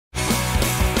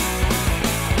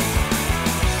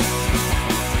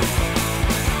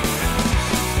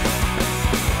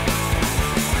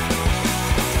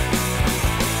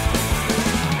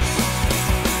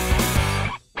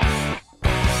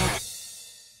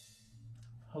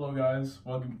Hello guys,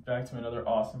 welcome back to another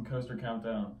awesome coaster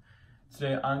countdown.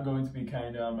 Today I'm going to be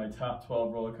counting down my top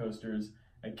 12 roller coasters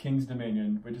at King's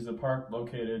Dominion, which is a park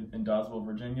located in Doswell,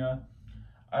 Virginia.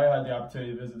 I had the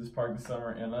opportunity to visit this park this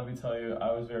summer, and let me tell you,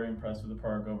 I was very impressed with the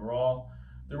park overall.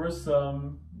 There were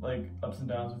some ups and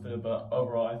downs with it, but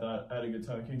overall I thought I had a good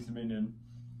time at King's Dominion.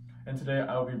 And today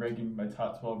I will be ranking my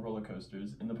top 12 roller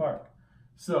coasters in the park.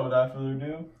 So without further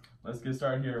ado, let's get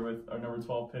started here with our number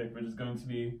 12 pick, which is going to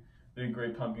be the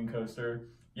Great Pumpkin Coaster.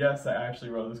 Yes, I actually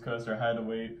rode this coaster. I had to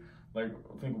wait, I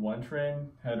think one train.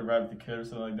 I had to ride with the kid or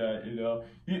something like that, you know.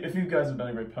 If you guys have done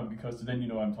a Great Pumpkin Coaster, then you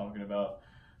know what I'm talking about.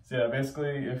 So yeah,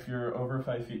 basically, if you're over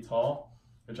 5 feet tall,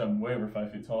 which I'm way over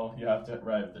 5 feet tall, you have to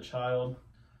ride with the child,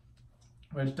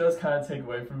 which does kind of take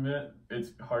away from it.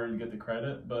 It's harder to get the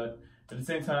credit, but at the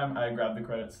same time, I grabbed the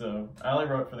credit, so I only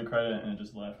wrote for the credit and it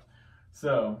just left.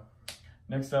 So,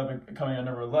 next up, coming at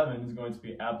number 11 is going to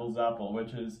be Apple's Apple,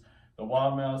 which is the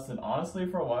Wild Mouse, and honestly,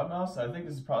 for a Wild Mouse, I think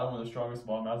this is probably one of the strongest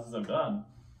Wild Mouses I've done.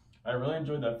 I really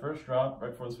enjoyed that first drop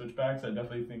right before the switchbacks. I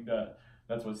definitely think that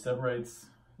that's what separates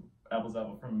Apple's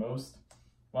Apple from most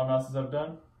Wild Mouses I've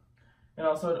done. And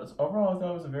also, overall, I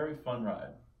thought it was a very fun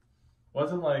ride.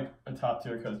 Wasn't like a top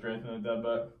tier coaster or anything like that,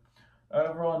 but I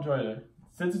overall enjoyed it.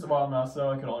 Since it's a Wild Mouse, though,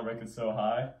 I could only rank it so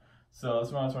high. So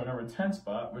let's move on to our number 10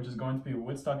 spot, which is going to be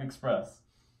Woodstock Express,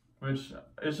 which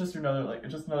is just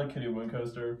another kiddie wind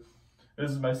coaster. This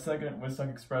is my second Woodstock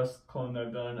Express clone that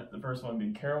I've done, the first one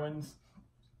being Carowinds.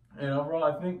 And overall,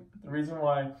 I think the reason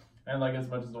why I like it as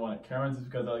much as the one at Carowinds is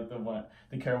because I like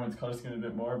the Carowinds color scheme a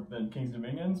bit more than King's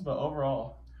Dominion's, but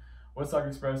overall, Woodstock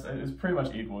Express is pretty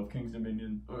much equal with King's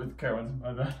Dominion, with Carowinds,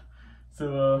 my bad.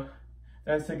 So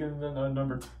that's taking the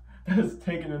number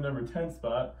 10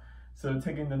 spot. So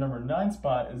taking the number 9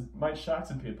 spot might shock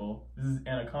some people. This is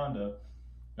Anaconda.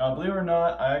 Now, believe it or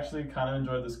not, I actually kind of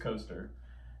enjoyed this coaster.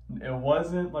 It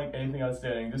wasn't like anything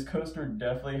outstanding. This coaster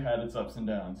definitely had its ups and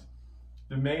downs.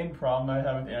 The main problem I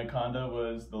had with Anaconda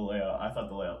was the layout. I thought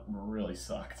the layout really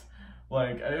sucked.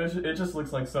 It just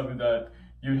looks like something that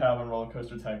you'd have on Roller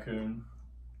Coaster Tycoon.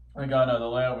 I know the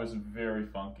layout was very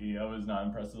funky. I was not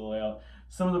impressed with the layout.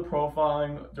 Some of the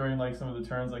profiling during some of the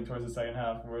turns, towards the second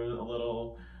half, were a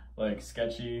little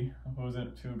sketchy. I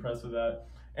wasn't too impressed with that.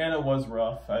 And it was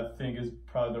rough. I think is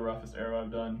probably the roughest aero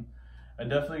I've done. I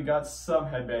definitely got some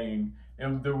headbanging.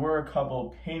 There were a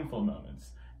couple painful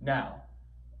moments. Now,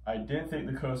 I didn't think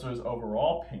the coaster was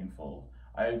overall painful.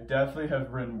 I definitely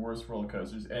have ridden worse roller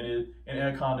coasters, and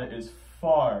Anaconda is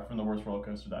far from the worst roller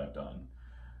coaster that I've done.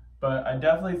 But I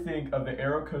definitely think of the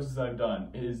aero coasters I've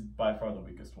done, it is by far the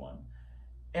weakest one.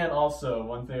 And also,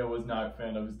 one thing I was not a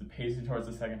fan of is the pacing towards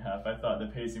the second half. I thought the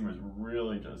pacing was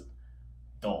really just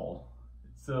dull.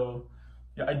 So,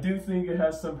 yeah, I do think it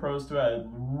has some pros to it. I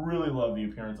really love the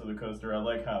appearance of the coaster. I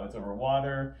like how it's over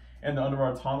water, and the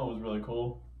underwater tunnel was really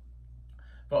cool.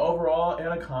 But overall,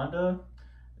 Anaconda,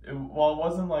 while it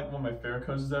wasn't one of my favorite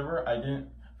coasters ever, I didn't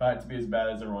find it to be as bad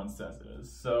as everyone says it is.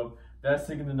 So that's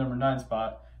taking the number 9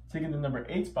 spot. Taking the number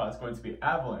 8 spot is going to be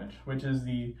Avalanche, which is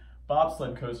the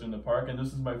bobsled coaster in the park, and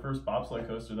this is my first bobsled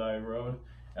coaster that I rode.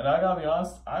 And I gotta be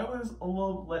honest, I was a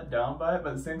little let down by it,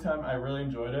 but at the same time, I really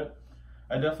enjoyed it.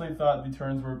 I definitely thought the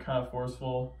turns were kind of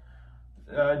forceful.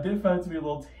 I did find it to be a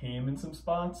little tame in some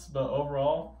spots, but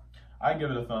overall, I give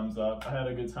it a thumbs up. I had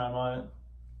a good time on it.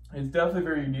 It's definitely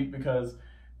very unique because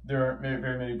there aren't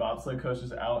very many bobsled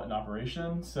coasters out in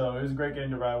operation, so it was great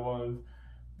getting to ride one of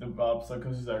the bobsled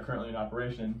coasters that are currently in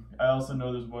operation. I also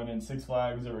know there's one in Six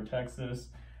Flags over Texas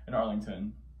and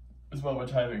Arlington as well,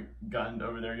 which I haven't gotten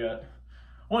over there yet.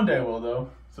 One day I will though,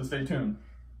 so stay tuned.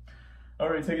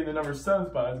 Alright, taking the number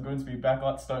 7 spot is going to be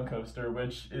Backlot Stunt Coaster,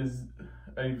 which is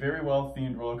a very well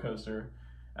themed roller coaster.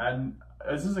 And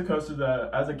this is a coaster that,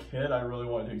 as a kid, I really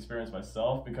wanted to experience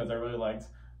myself because I really liked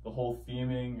the whole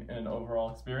theming and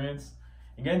overall experience.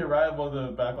 And getting to ride one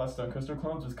of the Backlot Stunt Coaster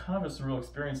clones was kind of a surreal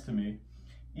experience to me.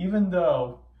 Even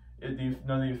though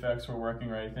none of the effects were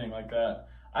working or anything like that,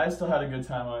 I still had a good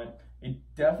time on it. It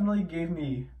definitely gave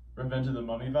me Revenge of the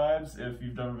Mummy vibes. If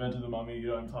you've done Revenge of the Mummy, you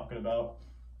know what I'm talking about.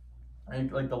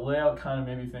 The layout kind of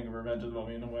made me think of Revenge of the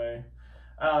Mummy in a way.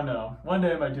 I don't know. One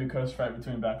day I might do a coaster fight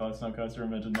between Backlot Stunt Coaster and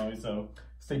Revenge of the Mummy, so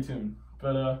stay tuned.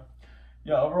 But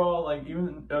yeah, overall,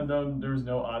 even though there was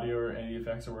no audio or any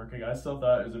effects are working, I still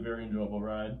thought it was a very enjoyable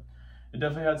ride. It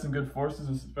definitely had some good forces,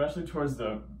 especially towards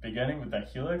the beginning with that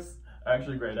helix.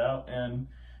 Actually grayed out, and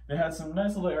they had some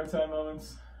nice little airtime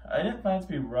moments. I didn't find it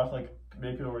to be rough like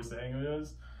maybe people were saying it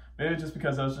was. Maybe just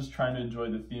because I was just trying to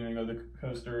enjoy the theming of the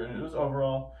coaster, and it was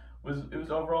overall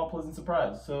a pleasant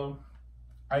surprise. So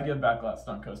I give Backlot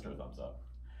Stunt Coaster a thumbs up.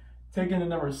 Taking the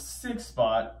number 6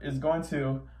 spot is going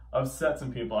to upset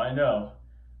some people. I know.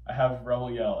 I have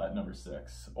Rebel Yell at number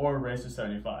 6, or Racer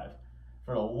 75.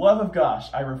 For the love of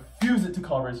gosh, I refuse it to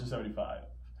call Racer 75,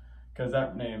 because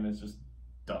that name is just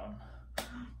dumb.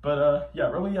 But yeah,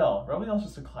 Rebel Yell. Rebel Yell is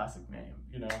just a classic name,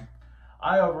 you know.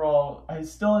 I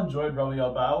still enjoyed Rebel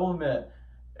Yell, but I will admit,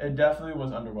 it definitely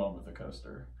was underwhelmed with the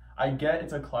coaster. I get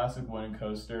it's a classic wooden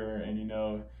coaster, and you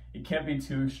know, it can't be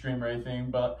too extreme or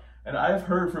anything, and I've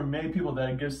heard from many people that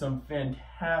it gives some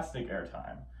fantastic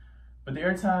airtime. But the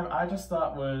airtime I just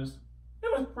thought it was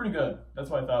pretty good. That's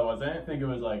what I thought it was. I didn't think it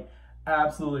was like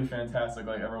absolutely fantastic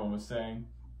like everyone was saying.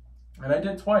 And I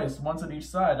did twice, once on each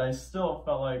side. I still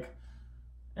felt like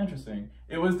interesting.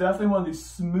 It was definitely one of the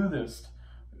smoothest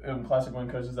classic wooden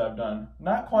coasters I've done.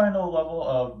 Not quite on the level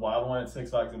of Wild One at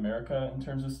Six Flags America in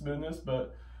terms of smoothness,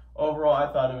 but overall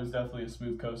I thought it was definitely a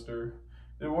smooth coaster.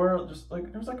 There was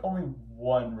like only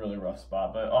one really rough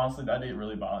spot, but honestly that didn't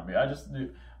really bother me.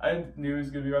 I knew it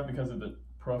was gonna be rough because of the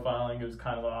profiling. It was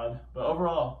kind of odd, but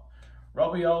overall,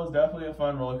 Rebel Yell is definitely a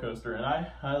fun roller coaster, and I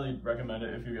highly recommend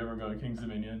it if you ever go to King's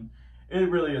Dominion. It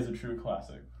really is a true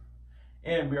classic.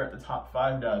 And we are at the top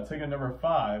 5 now. Ticket number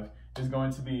 5 is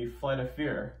going to be Flight of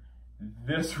Fear.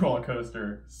 This roller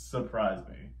coaster surprised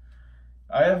me.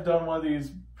 I have done one of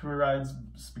these pre-rides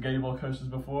spaghetti bowl coasters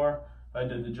before. I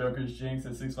did the Joker's Jinx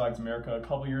at Six Flags America a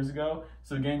couple years ago,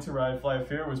 so getting to ride Flight of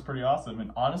Fear was pretty awesome.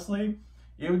 And honestly,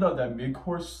 even though that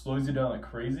mid-course slows you down like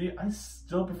crazy, I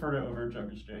still preferred it over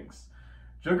Joker's Jinx.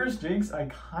 Joker's Jinx, I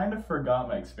kind of forgot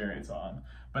my experience on,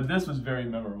 but this was very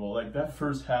memorable. Like, that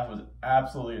first half was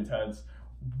absolutely intense,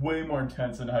 way more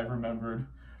intense than I remembered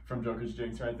from Joker's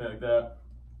Jinx or anything like that.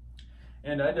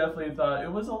 And I definitely thought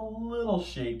it was a little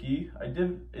shaky.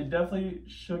 It definitely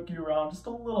shook you around just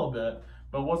a little bit,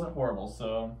 but it wasn't horrible,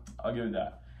 so I'll give it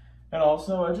that. And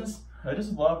also, I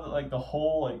just love like the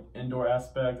whole like indoor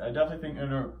aspect. I definitely think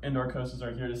indoor coasters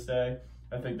are here to stay.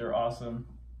 I think they're awesome.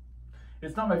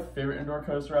 It's not my favorite indoor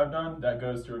coaster I've done. That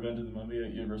goes to Revenge of the Mummy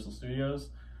at Universal Studios.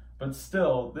 But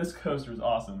still, this coaster is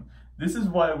awesome. This is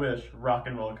what I wish Rock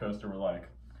and Roller Coaster were like,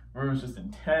 where it was just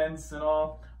intense and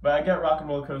all. But I get Rock and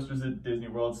Roller Coasters at Disney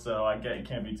World, so I get it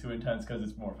can't be too intense because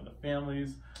it's more for the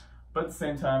families. But at the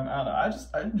same time, I don't know.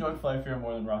 I enjoyed Flight of Fear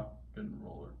more than Rock and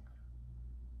Roller.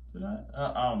 Did I?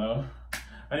 I don't know.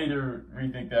 I need to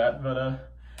rethink that.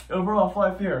 But overall,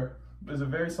 Flight of Fear is a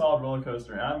very solid roller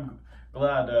coaster, and I'm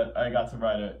glad that I got to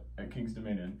ride it at King's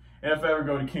Dominion. And if I ever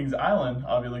go to Kings Island,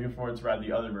 I'll be looking forward to ride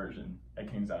the other version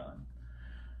at Kings Island.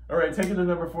 All right, taking the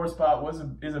number 4 spot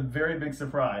is a very big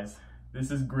surprise.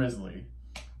 This is Grizzly,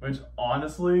 which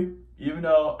honestly, even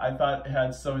though I thought it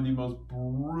had some of the most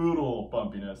brutal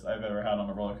bumpiness I've ever had on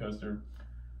a roller coaster,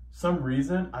 some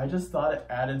reason I just thought it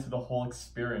added to the whole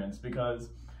experience because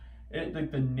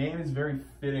the name is very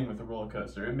fitting with the roller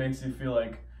coaster. It makes you feel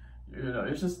like, you know,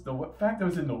 it's just the fact that it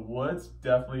was in the woods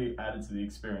definitely added to the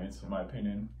experience, in my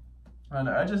opinion. And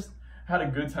I just had a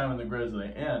good time on the Grizzly.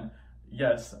 And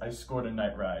yes, I scored a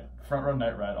night ride, front row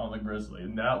night ride on the Grizzly.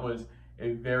 And that was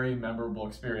a very memorable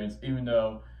experience, even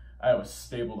though I was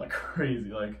stabled like crazy.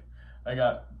 Like,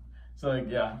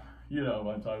 yeah, you know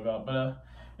what I'm talking about. But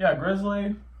yeah,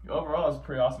 Grizzly overall is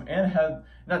pretty awesome. And it had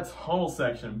that tunnel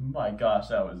section, my gosh,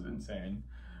 that was insane.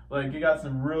 Like, you got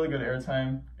some really good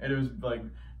airtime. And it was like,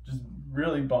 just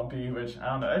really bumpy, which I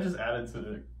don't know, it just added to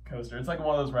the coaster. It's like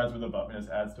one of those rides where the bumpiness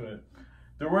adds to it.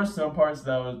 There were some parts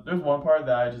there's one part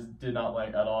that I just did not like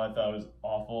at all. I thought it was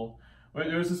awful. But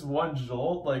there was this one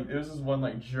jolt, like there was this one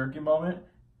like jerky moment.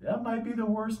 That might be the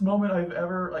worst moment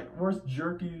worst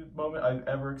jerky moment I've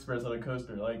ever experienced on a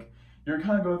coaster. Like, you're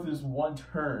kind of going through this one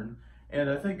turn, and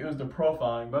I think it was the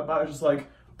profiling, but I was just like,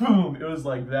 boom, it was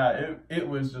like that. It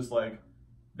was just like,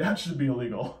 that should be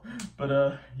illegal.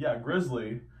 But yeah,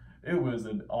 Grizzly, it was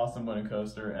an awesome wooden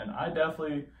coaster, and I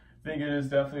definitely think it is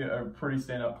definitely a pretty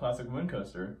stand-up classic wooden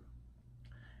coaster.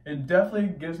 It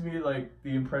definitely gives me like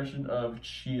the impression of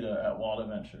Cheetah at Wild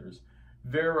Adventures.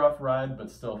 Very rough ride, but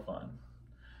still fun.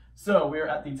 So we're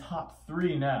at the top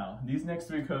 3 now. These next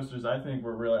 3 coasters I think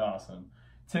were really awesome.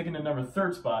 Taking the number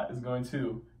 3rd spot is going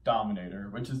to Dominator,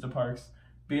 which is the park's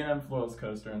B&M Floats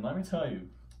coaster, and let me tell you,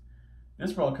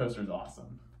 this roller coaster is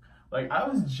awesome. Like, I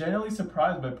was genuinely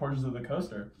surprised by portions of the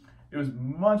coaster. It was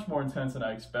much more intense than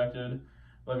I expected.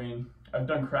 I mean, I've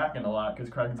done Kraken a lot because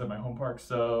Kraken's at my home park,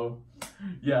 so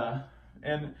yeah.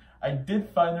 And I did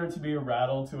find there to be a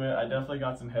rattle to it. I definitely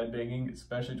got some head banging,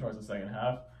 especially towards the second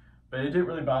half, but it didn't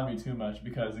really bother me too much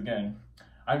because, again,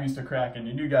 I'm used to Kraken,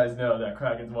 and you guys know that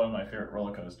Kraken's one of my favorite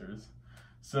roller coasters.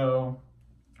 So,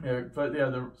 yeah, but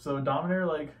yeah, so Dominator,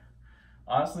 like,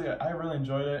 honestly, I really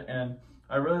enjoyed it, and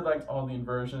I really liked all the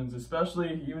inversions,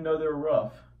 especially even though they were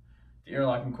rough. the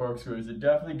interlocking corkscrews, it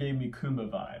definitely gave me Kumba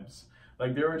vibes.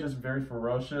 Like, they were just very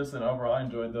ferocious, and overall I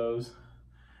enjoyed those.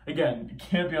 Again, it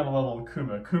can't be on the level of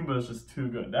Kumba. Kumba is just too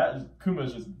good. Kumba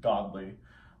is just godly.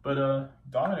 But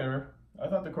Dominator, I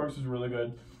thought the corkscrews were really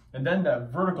good. And then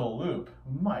that vertical loop,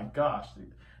 my gosh,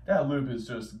 that loop is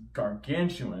just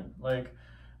gargantuan. Like,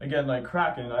 again, like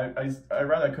Kraken, I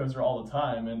ride that coaster all the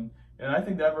time, and I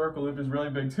think that vertical loop is really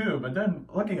big too. But then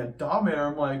looking at Dominator,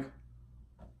 I'm like,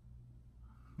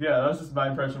 yeah, that was just my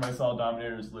impression when I saw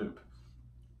Dominator's loop.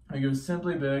 Like, it was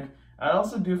simply big. I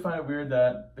also do find it weird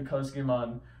that the color scheme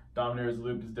on Dominator's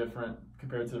loop is different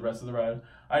compared to the rest of the ride.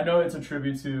 I know it's a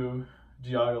tribute to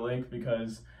Geauga Lake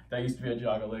because that used to be a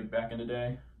Geauga Lake back in the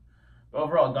day. But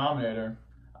overall, Dominator,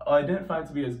 I didn't find it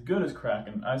to be as good as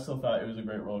Kraken. I still thought it was a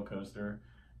great roller coaster.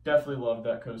 Definitely loved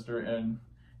that coaster, and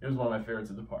it was one of my favorites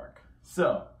of the park.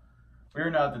 So, we're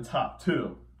now at the top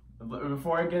two.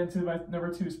 Before I get into my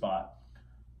number 2 spot,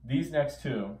 these next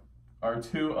two are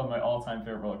 2 of my all-time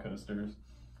favorite roller coasters.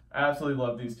 I absolutely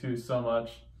love these 2 so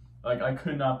much. Like, I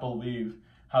could not believe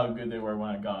how good they were when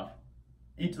I got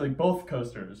both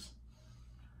coasters.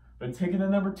 But taking the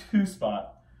number 2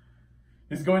 spot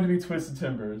is going to be Twisted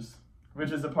Timbers,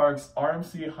 which is the park's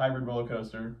RMC hybrid roller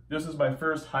coaster. This was my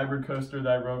first hybrid coaster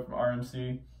that I rode from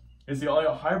RMC. It's the only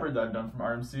hybrid that I've done from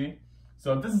RMC.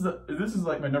 So if this is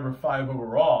like my number 5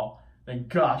 overall, then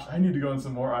gosh, I need to go on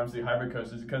some more RMC hybrid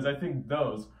coasters because I think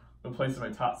those will place in my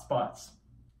top spots.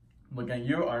 Looking at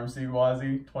you, RMC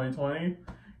Wazzy 2020.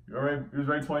 You're right, it was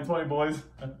right 2020, boys.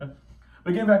 But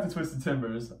getting back to Twisted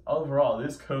Timbers, overall,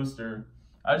 this coaster,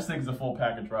 I just think it's a full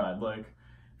package ride. Like,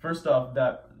 first off,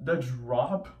 the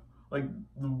drop, like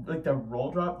that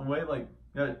roll drop, the way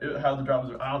how the drop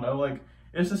was, I don't know, like,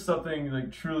 it's just something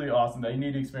like truly awesome that you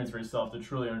need to experience for yourself to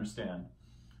truly understand.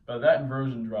 But that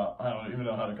inversion drop, I don't even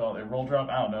know how to call it, a roll drop,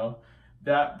 I don't know.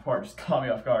 That part just caught me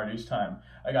off guard each time.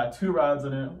 I got 2 rides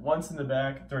on it, once in the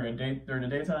back during the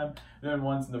daytime, and then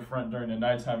once in the front during the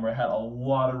nighttime where I had a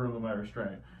lot of room in my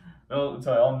restraint.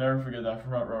 I'll never forget that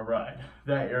front row ride.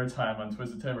 That airtime on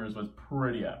Twisted Timbers was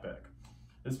pretty epic.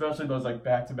 Especially those like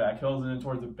back-to-back hills, and then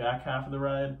towards the back half of the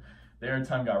ride, the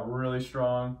airtime got really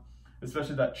strong.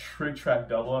 Especially that trick track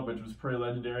double up, which was pretty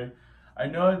legendary. I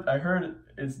heard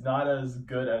it's not as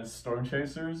good as Storm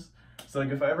Chasers. So like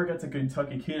if I ever get to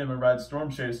Kentucky Kingdom and ride Storm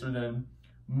Chaser, then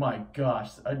my gosh,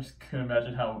 I just couldn't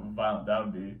imagine how violent that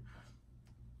would be.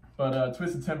 But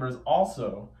Twisted Timbers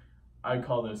also, I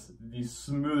call this the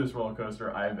smoothest roller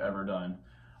coaster I've ever done.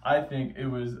 I think it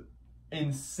was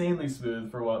insanely smooth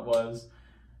for what it was.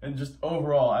 And just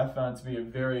overall, I found it to be a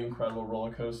very incredible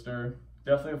roller coaster.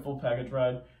 Definitely a full package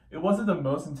ride. It wasn't the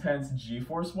most intense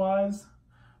G-force wise,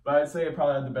 but I'd say it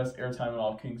probably had the best airtime in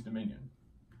all of King's Dominion.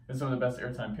 It's some of the best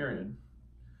airtime, period.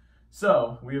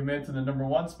 So, we have made it to the number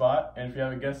 1 spot, and if you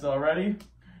haven't guessed it already,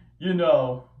 you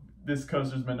know this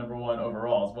coaster's my number 1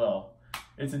 overall as well.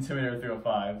 It's Intimidator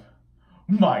 305.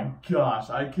 My gosh,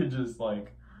 I could just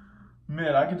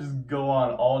go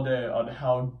on all day on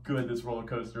how good this roller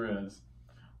coaster is.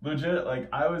 Legit, like,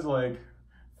 I was like,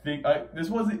 this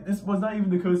was not even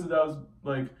the coaster that I was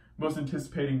like most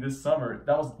anticipating this summer.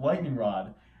 That was Lightning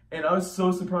Rod. And I was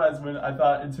so surprised when I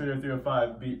thought Intimidator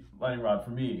 305 beat Lightning Rod for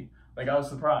me. Like, I was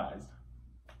surprised.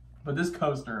 But this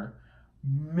coaster,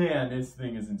 man, this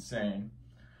thing is insane.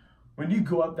 When you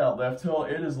go up that lift hill,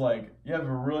 it is like, you have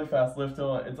a really fast lift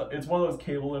hill. It's one of those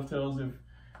cable lift hills.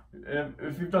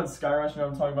 If you've done Skyrush, you know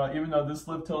what I'm talking about, even though this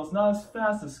lift hill is not as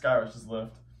fast as Skyrush's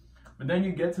lift. But then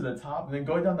you get to the top, and then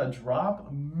going down that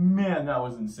drop, man, that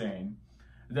was insane.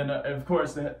 And then, of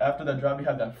course, after that drop, you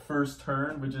have that first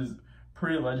turn, which is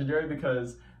pretty legendary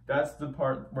because that's the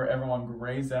part where everyone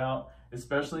grays out,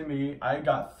 especially me. I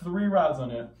got 3 rides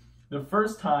on it. The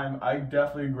first time, I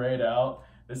definitely grayed out.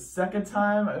 The second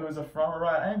time, it was a front row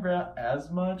ride. I didn't gray out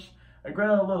as much. I grayed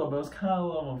out a little, but it was kind of a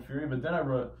little infuriating. But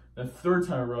then the third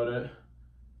time I rode it,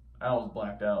 I was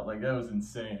blacked out. Like, that was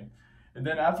insane. And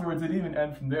then afterwards, it didn't even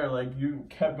end from there. Like, you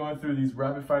kept going through these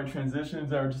rapid fire transitions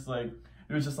that were just like,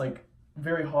 it was just like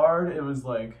very hard. It was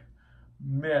like,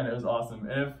 man, it was awesome.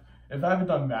 And if I haven't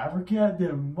done Maverick yet,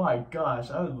 then my gosh,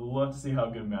 I would love to see how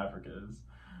good Maverick is.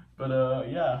 But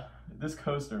yeah, this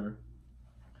coaster,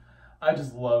 I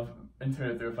just love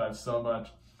Intimidator 305 so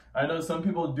much. I know some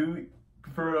people do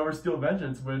prefer it over Steel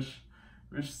Vengeance,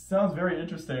 which sounds very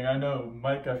interesting. I know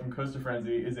Micah from Coaster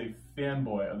Frenzy is a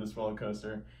fanboy of this roller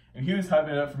coaster, and he was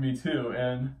hyping it up for me too,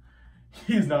 and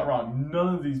he's not wrong.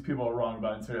 None of these people are wrong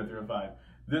about Intimidator 305.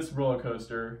 This roller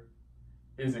coaster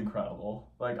is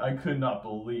incredible. Like, I could not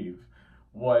believe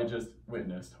what I just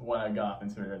witnessed when I got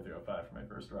Intimidator 305 for my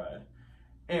first ride.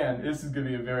 And this is going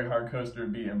to be a very hard coaster to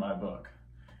beat in my book.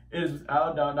 It is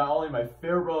without doubt not only my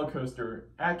favorite roller coaster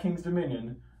at King's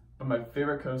Dominion, but my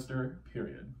favorite coaster,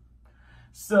 period.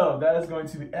 So that is going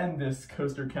to end this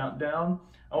coaster countdown.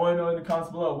 I want to know in the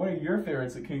comments below, what are your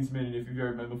favorites at King's Dominion if you've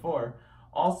ever been before?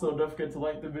 Also, don't forget to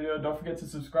like the video. Don't forget to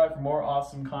subscribe for more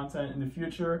awesome content in the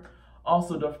future.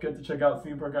 Also, don't forget to check out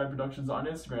Theme Park Guide Productions on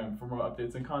Instagram for more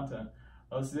updates and content.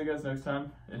 I'll see you guys next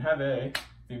time, and have a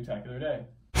theme-tacular day.